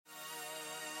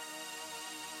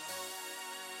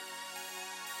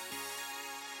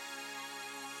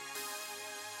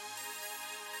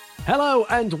Hello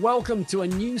and welcome to a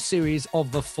new series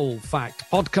of the Full Fact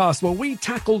podcast where we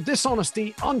tackle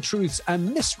dishonesty, untruths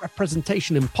and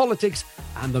misrepresentation in politics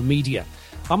and the media.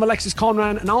 I'm Alexis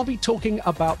Conran and I'll be talking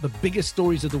about the biggest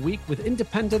stories of the week with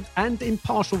independent and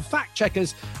impartial fact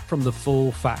checkers from the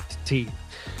Full Fact team.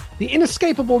 The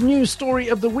inescapable news story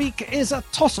of the week is a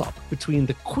toss-up between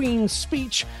the Queen's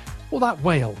speech or that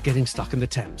whale getting stuck in the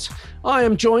Thames. I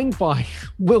am joined by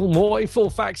Will Moy, Full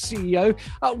Fact CEO.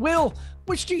 Will,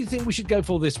 which do you think we should go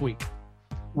for this week?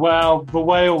 Well, the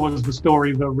whale was the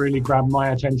story that really grabbed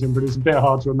my attention, but it's a bit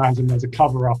hard to imagine there's a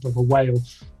cover-up of a whale.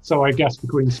 So I guess the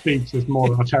Queen's speech is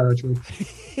more our territory.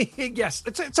 Yes,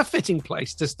 it's a fitting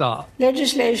place to start.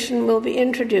 Legislation will be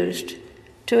introduced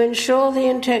to ensure the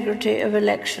integrity of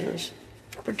elections,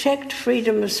 protect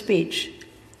freedom of speech,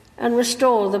 and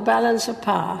restore the balance of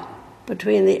power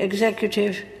between the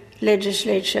executive,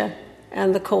 legislature,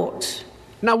 and the courts.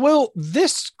 Now, Will,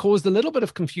 this caused a little bit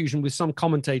of confusion with some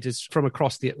commentators from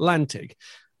across the Atlantic.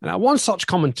 Now, one such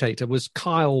commentator was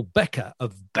Kyle Becker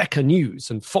of Becker News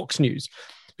and Fox News,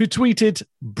 who tweeted,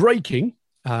 breaking,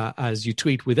 as you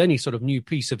tweet with any sort of new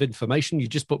piece of information, you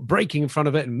just put breaking in front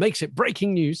of it and makes it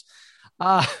breaking news.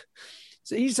 So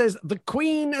he says, the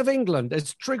Queen of England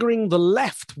is triggering the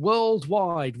left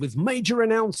worldwide with major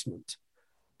announcement.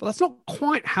 But that's not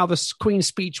quite how the Queen's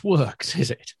speech works,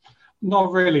 is it?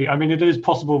 Not really. I mean, it is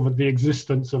possible that the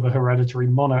existence of a hereditary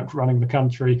monarch running the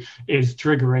country is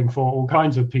triggering for all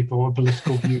kinds of people of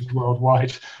political views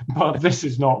worldwide. But this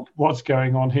is not what's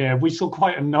going on here. We saw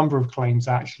quite a number of claims,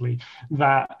 actually,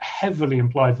 that heavily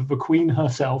implied that the Queen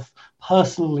herself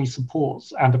personally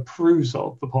supports and approves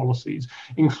of the policies,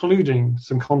 including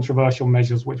some controversial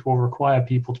measures which will require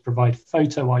people to provide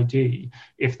photo ID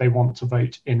if they want to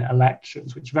vote in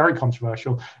elections, which is very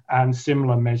controversial, and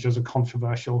similar measures are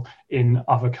controversial in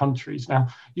other countries. Now,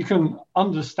 you can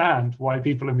understand why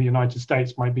people in the United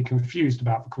States might be confused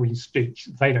about the Queen's speech.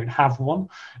 They don't have one,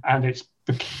 and it's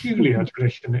peculiar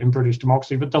tradition in British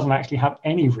democracy that doesn't actually have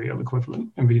any real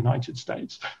equivalent in the United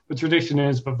States. The tradition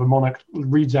is that the monarch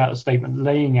reads out a statement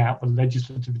laying out the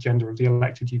legislative agenda of the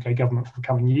elected UK government for the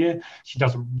coming year. She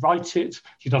doesn't write it.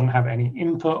 She doesn't have any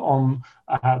input on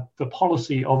the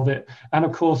policy of it. And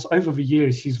of course, over the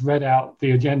years, she's read out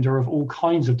the agenda of all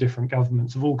kinds of different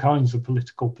governments, of all kinds of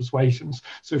political persuasions.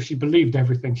 So if she believed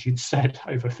everything she'd said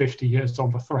over 50 years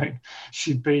on the throne,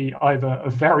 she'd be either a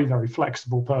very, very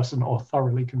flexible person or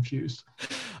thoroughly confused.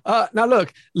 Now,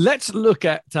 look, let's look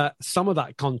at some of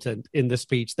that content in the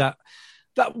speech that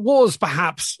was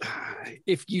perhaps,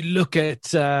 if you look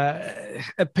at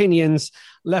opinions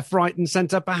left, right and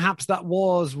centre, perhaps that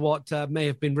was what may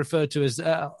have been referred to as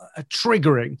a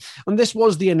triggering. And this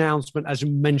was the announcement, as you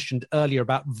mentioned earlier,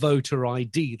 about voter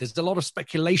ID. There's a lot of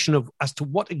speculation as to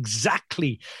what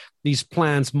exactly these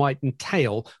plans might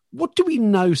entail. What do we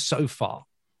know so far?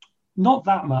 Not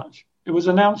that much. It was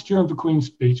announced during the Queen's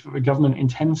speech that the government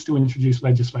intends to introduce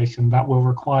legislation that will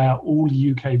require all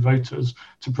UK voters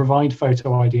to provide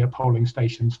photo ID at polling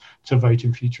stations to vote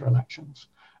in future elections.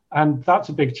 And that's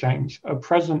a big change. At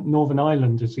present, Northern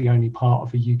Ireland is the only part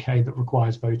of the UK that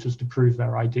requires voters to prove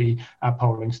their ID at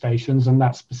polling stations, and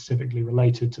that's specifically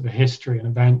related to the history and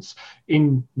events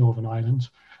in Northern Ireland.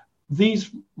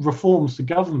 These reforms, the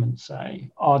government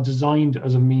say, are designed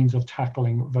as a means of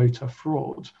tackling voter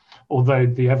fraud, although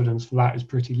the evidence for that is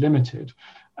pretty limited.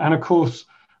 And of course,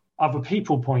 other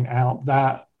people point out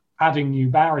that adding new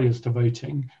barriers to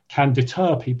voting can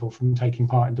deter people from taking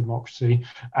part in democracy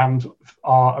and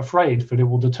are afraid that it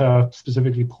will deter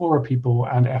specifically poorer people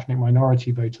and ethnic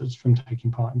minority voters from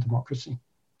taking part in democracy.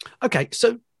 Okay,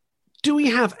 so do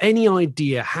we have any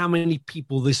idea how many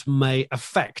people this may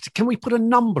affect? Can we put a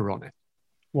number on it?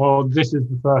 Well, this is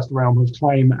the first realm of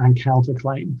claim and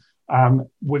counterclaim.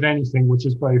 With anything which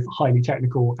is both highly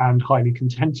technical and highly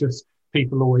contentious,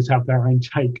 people always have their own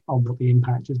take on what the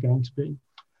impact is going to be.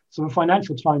 So the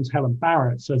Financial Times' Helen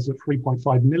Barrett says that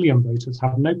 3.5 million voters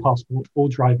have no passport or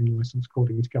driving licence,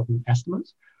 according to government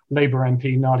estimates. Labour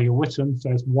MP Nadia Whittome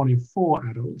says 1 in 4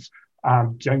 adults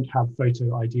don't have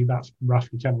photo ID. That's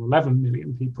roughly 10 or 11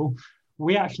 million people.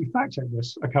 We actually fact-checked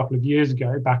this a couple of years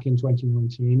ago, back in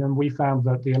 2019, and we found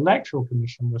that the Electoral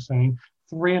Commission was saying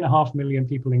 3.5 million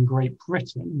people in Great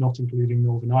Britain, not including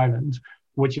Northern Ireland,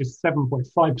 which is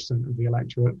 7.5% of the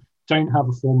electorate, don't have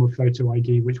a form of photo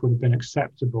ID which would have been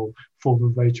acceptable for the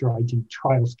voter ID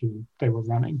trial scheme they were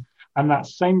running. And that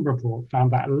same report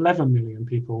found that 11 million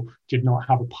people did not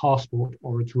have a passport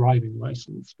or a driving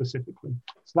license specifically.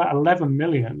 So that 11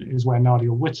 million is where Nadia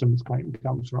Whittome's claim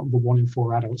comes from. The 1 in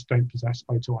 4 adults don't possess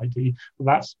photo ID. But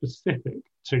that's specific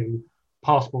to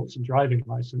passports and driving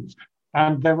license.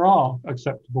 And there are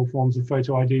acceptable forms of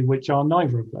photo ID which are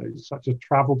neither of those, such as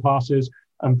travel passes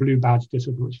and blue badge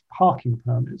distinguished parking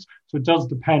permits. So it does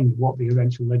depend what the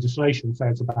eventual legislation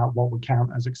says about what would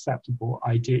count as acceptable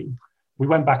ID. We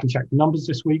went back and checked the numbers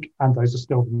this week, and those are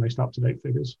still the most up-to-date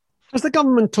figures. Has the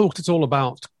government talked at all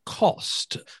about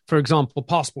cost? For example,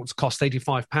 passports cost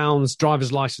 £85,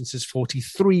 driver's licenses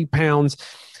 £43.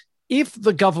 If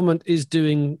the government is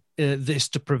doing this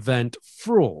to prevent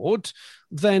fraud,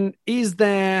 then is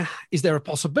there a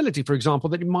possibility, for example,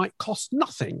 that it might cost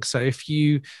nothing? So if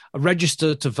you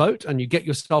register to vote and you get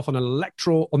yourself on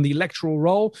the electoral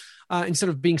roll, instead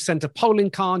of being sent a polling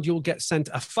card, you'll get sent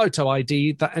a photo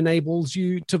ID that enables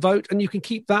you to vote, and you can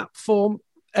keep that for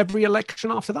every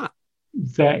election after that.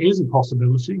 There is a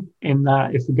possibility in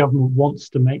that if the government wants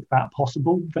to make that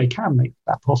possible, they can make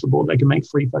that possible. They can make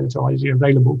free photo ID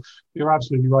available. You're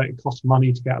absolutely right. It costs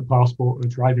money to get a passport or a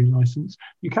driving license.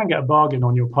 You can get a bargain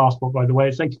on your passport, by the way.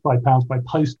 It's £85 by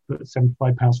post, but it's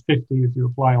 £75.50 if you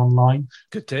apply online.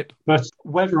 Good tip. But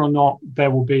whether or not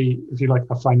there will be, if you like,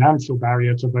 a financial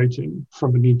barrier to voting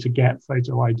from the need to get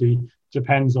photo ID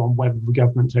depends on whether the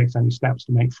government takes any steps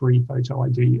to make free photo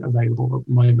ID available at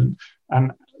the moment.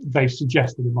 And they've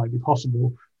suggested it might be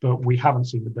possible, but we haven't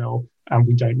seen the bill and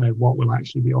we don't know what will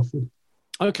actually be offered.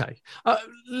 Okay.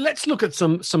 Let's look at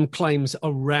some claims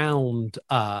around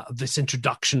this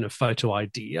introduction of photo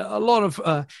ID. A lot of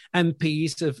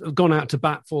MPs have gone out to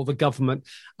bat for the government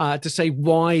to say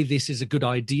why this is a good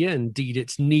idea. Indeed,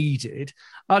 it's needed.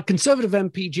 Conservative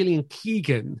MP Gillian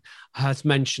Keegan has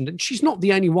mentioned, and she's not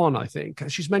the only one, I think,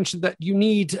 she's mentioned that you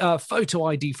need photo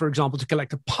ID, for example, to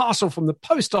collect a parcel from the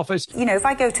post office. You know, if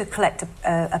I go to collect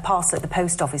a parcel at the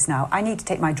post office now, I need to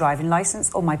take my driving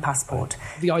licence or my passport.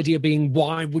 The idea being,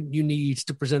 why wouldn't you need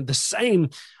to present the same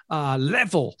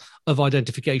level of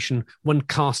identification when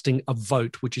casting a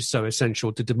vote, which is so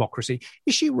essential to democracy?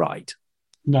 Is she right?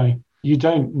 No, you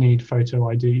don't need photo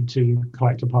ID to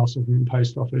collect a parcel from the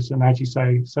post office. And as you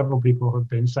say, several people have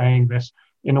been saying this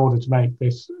in order to make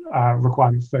this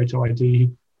requirement for photo ID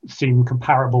seem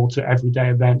comparable to everyday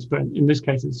events. But in this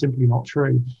case, it's simply not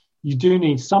true. You do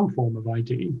need some form of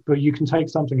ID, but you can take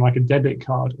something like a debit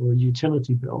card or a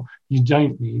utility bill. You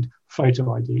don't need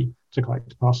photo ID to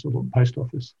collect a parcel at the post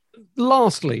office.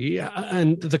 Lastly,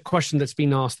 and the question that's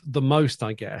been asked the most,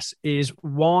 I guess, is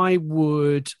why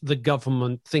would the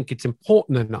government think it's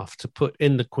important enough to put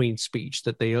in the Queen's speech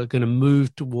that they are going to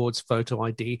move towards photo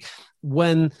ID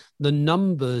when the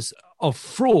numbers of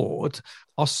fraud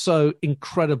are so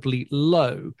incredibly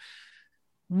low?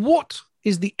 What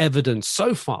is the evidence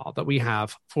so far that we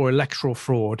have for electoral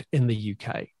fraud in the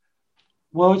UK?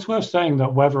 Well, it's worth saying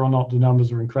that whether or not the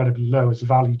numbers are incredibly low is a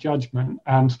value judgment.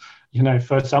 And, you know,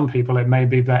 for some people, it may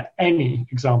be that any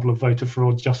example of voter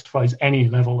fraud justifies any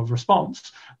level of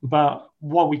response. But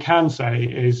what we can say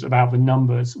is about the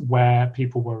numbers where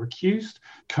people were accused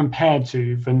compared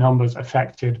to the numbers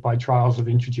affected by trials of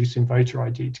introducing voter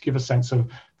ID, to give a sense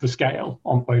of the scale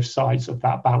on both sides of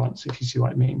that balance, if you see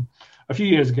what I mean. A few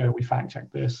years ago, we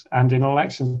fact-checked this, and in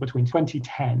elections between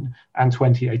 2010 and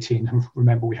 2018, and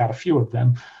remember we had a few of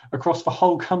them, across the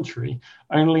whole country,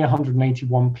 only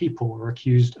 181 people were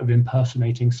accused of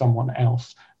impersonating someone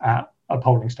else at a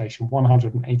polling station,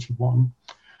 181.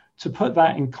 To put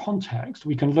that in context,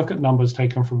 we can look at numbers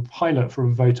taken from a pilot for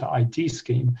a voter ID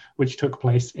scheme, which took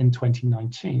place in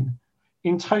 2019.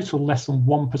 In total, less than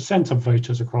 1% of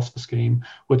voters across the scheme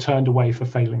were turned away for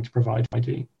failing to provide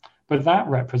ID. But that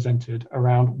represented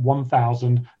around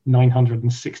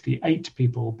 1,968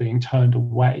 people being turned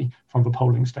away from the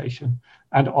polling station.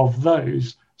 And of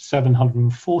those,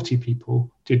 740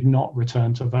 people did not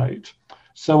return to vote.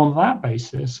 So on that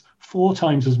basis, 4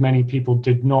 times as many people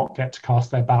did not get to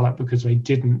cast their ballot because they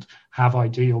didn't have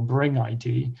ID or bring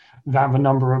ID than the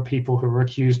number of people who were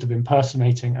accused of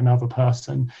impersonating another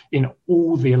person in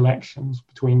all the elections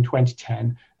between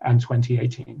 2010 and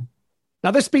 2018. Now,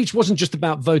 this speech wasn't just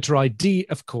about voter ID,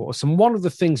 of course, and one of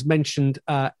the things mentioned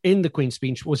in the Queen's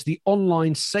speech was the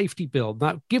online safety bill.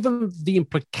 Now, given the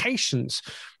implications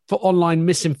for online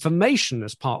misinformation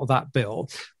as part of that bill,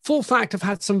 Full Fact have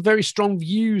had some very strong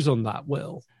views on that,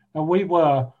 Will. And we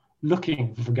were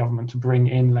looking for the government to bring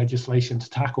in legislation to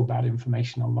tackle bad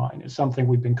information online. It's something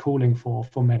we've been calling for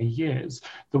many years.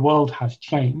 The world has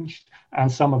changed,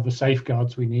 and some of the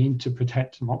safeguards we need to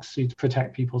protect democracy, to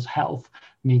protect people's health,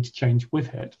 need to change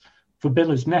with it. The bill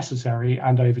is necessary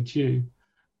and overdue,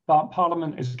 but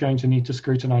Parliament is going to need to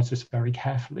scrutinise this very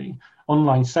carefully.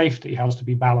 Online safety has to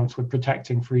be balanced with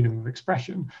protecting freedom of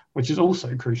expression, which is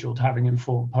also crucial to having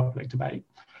informed public debate.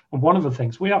 And one of the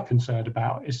things we are concerned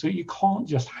about is that you can't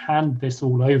just hand this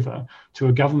all over to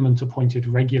a government-appointed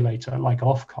regulator like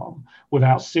Ofcom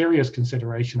without serious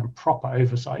consideration and proper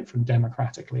oversight from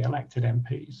democratically elected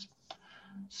MPs.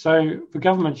 So the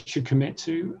government should commit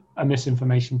to a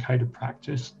misinformation code of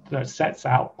practice that sets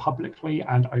out publicly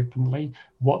and openly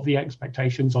what the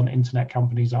expectations on internet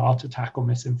companies are to tackle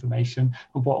misinformation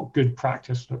and what good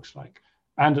practice looks like.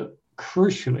 And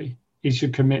crucially, it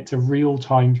should commit to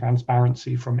real-time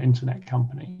transparency from internet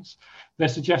companies. They're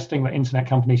suggesting that internet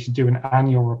companies should do an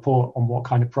annual report on what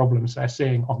kind of problems they're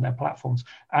seeing on their platforms.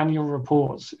 Annual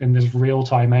reports in this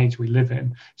real-time age we live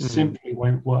in simply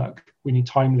won't work. We need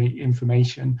timely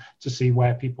information to see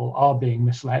where people are being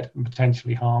misled and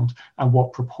potentially harmed and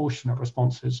what proportionate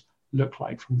responses look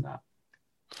like from that.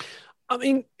 I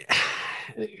mean,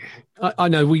 I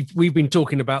know we've been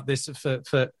talking about this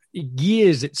for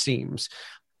years, it seems.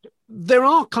 There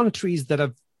are countries that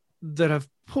have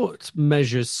put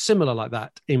measures similar like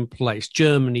that in place,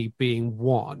 Germany being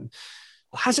one.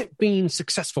 Has it been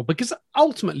successful? Because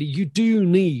ultimately you do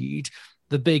need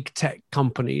the big tech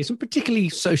companies, and particularly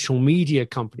social media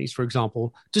companies, for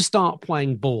example, to start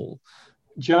playing ball.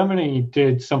 Germany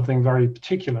did something very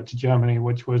particular to Germany,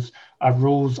 which was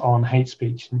rules on hate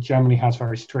speech. And Germany has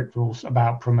very strict rules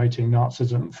about promoting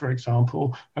Nazism, for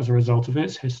example, as a result of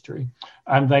its history.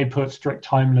 And they put strict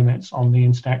time limits on the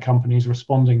internet companies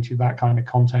responding to that kind of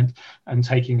content and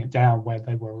taking it down where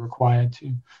they were required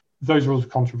to. Those rules are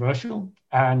controversial,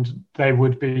 and they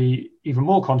would be even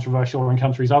more controversial in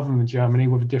countries other than Germany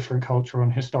with a different cultural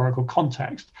and historical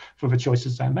context for the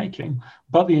choices they're making.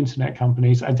 But the internet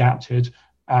companies adapted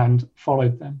and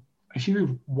followed them. If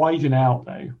you widen out,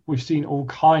 though, we've seen all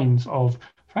kinds of,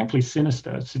 frankly,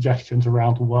 sinister suggestions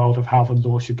around the world of how the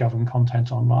law should govern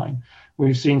content online.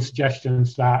 We've seen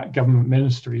suggestions that government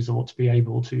ministries ought to be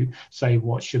able to say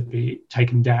what should be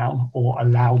taken down or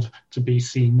allowed to be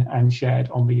seen and shared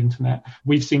on the internet.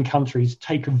 We've seen countries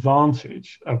take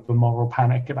advantage of the moral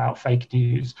panic about fake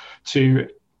news to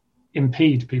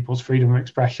impede people's freedom of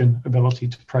expression, ability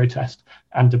to protest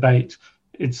and debate.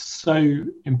 It's so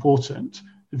important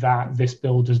that this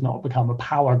bill does not become a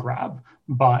power grab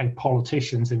by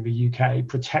politicians in the UK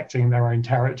protecting their own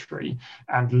territory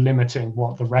and limiting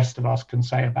what the rest of us can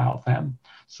say about them.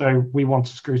 So we want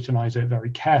to scrutinise it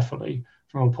very carefully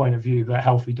from a point of view that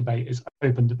healthy debate is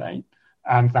open debate,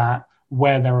 and that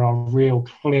where there are real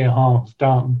clear harms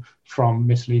done from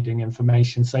misleading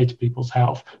information, say to people's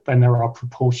health, then there are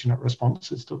proportionate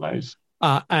responses to those.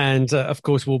 And of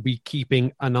course, we'll be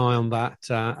keeping an eye on that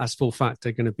as Full Fact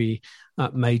are going to be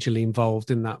majorly involved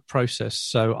in that process.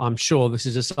 So I'm sure this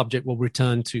is a subject we'll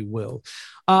return to, Will.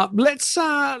 Let's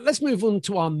move on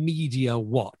to our media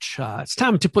watch. It's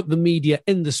time to put the media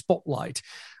in the spotlight.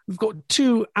 We've got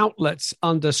two outlets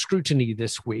under scrutiny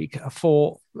this week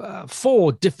for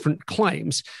 4 different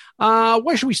claims.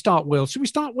 Where should we start, Will? Should we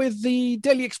start with the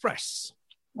Daily Express?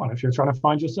 Well, if you're trying to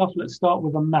find yourself, let's start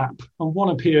with a map. And one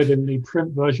appeared in the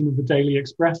print version of the Daily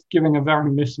Express, giving a very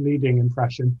misleading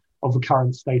impression of the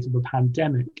current state of the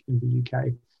pandemic in the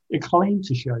UK. It claimed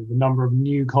to show the number of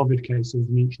new COVID cases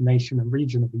in each nation and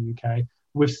region of the UK,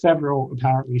 with several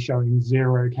apparently showing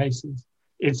 0 cases.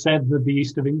 It said that the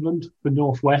east of England, the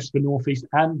northwest, the northeast,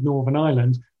 and Northern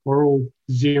Ireland were all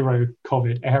 0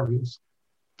 COVID areas.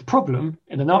 The problem,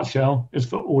 in a nutshell, is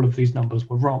that all of these numbers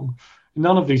were wrong.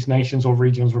 None of these nations or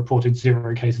regions reported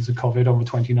 0 cases of COVID on the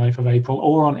 29th of April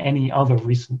or on any other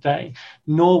recent day,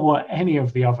 nor were any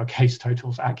of the other case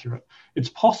totals accurate. It's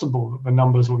possible that the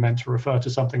numbers were meant to refer to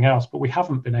something else, but we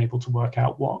haven't been able to work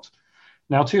out what.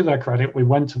 Now, to their credit, we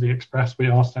went to the Express, we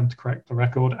asked them to correct the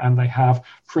record, and they have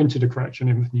printed a correction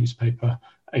in the newspaper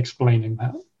explaining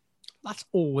that. That's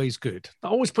always good.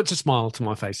 That always puts a smile to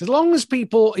my face. As long as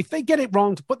people, if they get it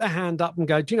wrong, to put their hand up and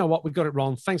go, do you know what, we got it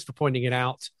wrong, thanks for pointing it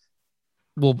out,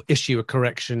 we'll issue a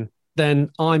correction, then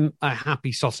I'm a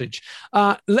happy sausage.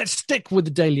 Let's stick with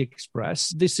the Daily Express.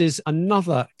 This is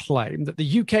another claim that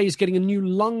the UK is getting a new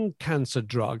lung cancer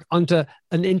drug under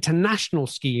an international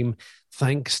scheme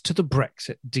thanks to the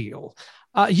Brexit deal.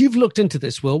 You've looked into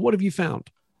this, Will. What have you found?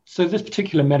 So this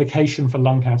particular medication for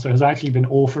lung cancer has actually been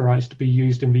authorised to be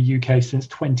used in the UK since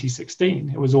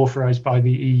 2016. It was authorised by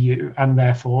the EU and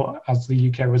therefore, as the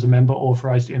UK was a member,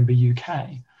 authorised in the UK.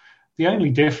 The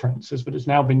only difference is that it's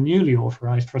now been newly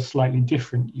authorised for a slightly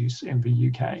different use in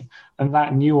the UK, and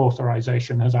that new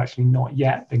authorisation has actually not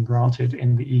yet been granted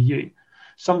in the EU.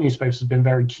 Some newspapers have been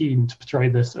very keen to portray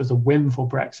this as a win for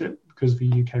Brexit because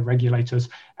the UK regulators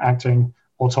acting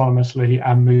autonomously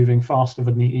and moving faster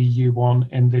than the EU one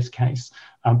in this case.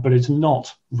 But it's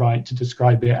not right to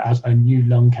describe it as a new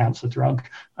lung cancer drug.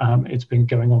 It's been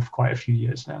going on for quite a few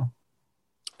years now.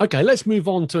 Okay, let's move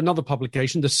on to another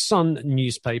publication, the Sun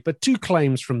newspaper. 2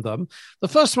 claims from them. The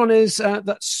first one is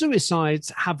that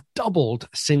suicides have doubled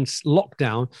since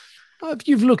lockdown. If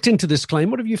you've looked into this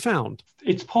claim, what have you found?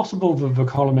 It's possible that the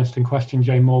columnist in question,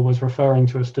 Jay Moore, was referring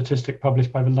to a statistic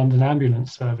published by the London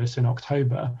Ambulance Service in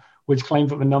October, which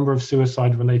claimed that the number of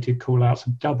suicide-related call-outs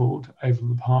had doubled over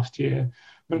the past year.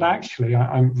 But actually,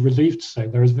 I'm relieved to say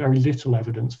there is very little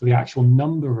evidence for the actual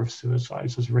number of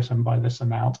suicides as written by this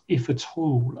amount, if at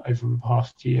all, over the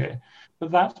past year.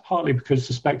 But that's partly because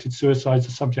suspected suicides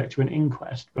are subject to an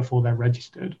inquest before they're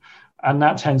registered. And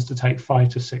that tends to take 5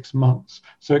 to 6 months.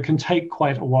 So it can take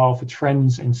quite a while for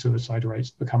trends in suicide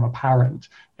rates to become apparent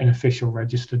in official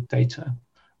registered data.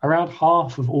 Around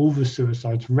half of all the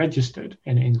suicides registered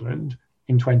in England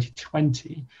in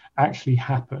 2020 actually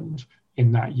happened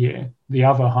in that year. The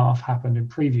other half happened in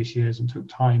previous years and took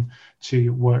time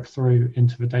to work through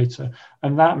into the data.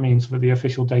 And that means that the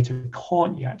official data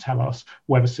can't yet tell us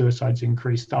whether suicides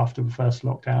increased after the first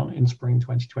lockdown in spring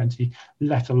 2020,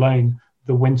 let alone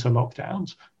the winter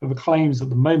lockdowns. But the claims at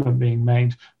the moment being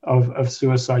made of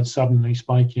suicide suddenly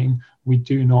spiking, we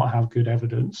do not have good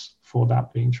evidence for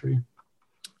that being true.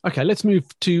 Okay, let's move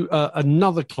to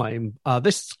another claim.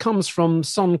 This comes from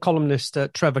Sun columnist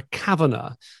Trevor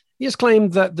Kavanagh. He has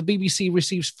claimed that the BBC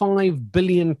receives £5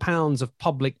 billion of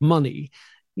public money.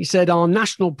 He said our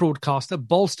national broadcaster,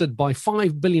 bolstered by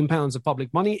 £5 billion of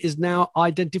public money, is now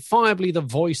identifiably the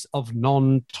voice of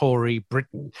non-Tory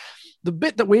Britain. The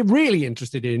bit that we're really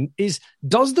interested in is,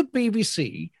 does the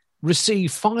BBC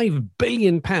receive £5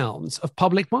 billion of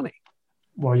public money?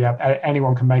 Well, yeah,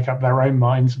 anyone can make up their own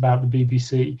minds about the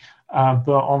BBC. But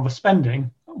on the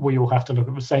spending, we all have to look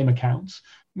at the same accounts.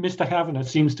 Mr. Kavanagh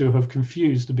seems to have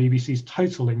confused the BBC's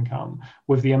total income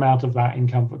with the amount of that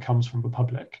income that comes from the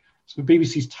public. So the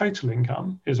BBC's total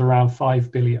income is around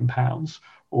 £5 billion,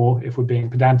 or if we're being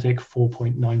pedantic,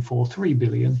 4.943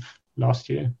 billion last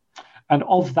year. And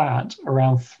of that,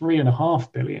 around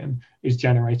 3.5 billion is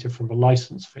generated from the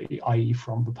license fee, i.e.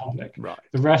 from the public. Right.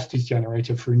 The rest is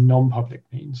generated through non-public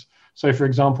means. So, for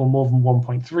example, more than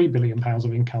 £1.3 billion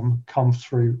of income comes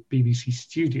through BBC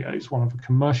Studios, one of the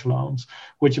commercial arms,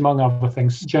 which, among other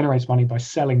things, generates money by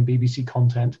selling BBC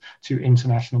content to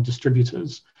international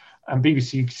distributors. And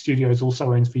BBC Studios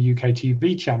also owns the UK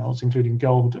TV channels, including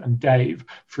Gold and Dave,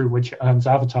 through which it earns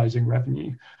advertising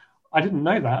revenue. I didn't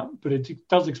know that, but it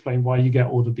does explain why you get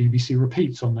all the BBC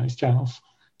repeats on those channels.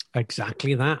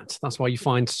 Exactly that. That's why you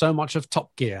find so much of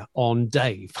Top Gear on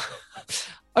Dave.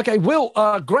 Okay, Will,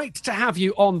 great to have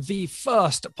you on the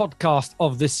first podcast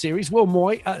of this series. Will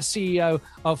Moy, CEO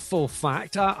of Full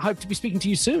Fact. Hope to be speaking to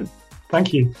you soon.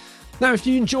 Thank you. Now, if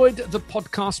you enjoyed the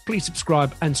podcast, please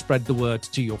subscribe and spread the word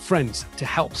to your friends to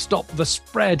help stop the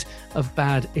spread of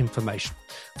bad information.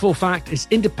 Full Fact is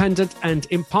independent and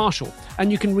impartial,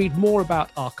 and you can read more about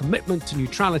our commitment to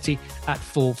neutrality at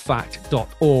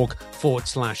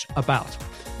fullfact.org/about.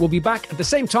 We'll be back at the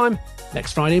same time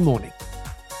next Friday morning.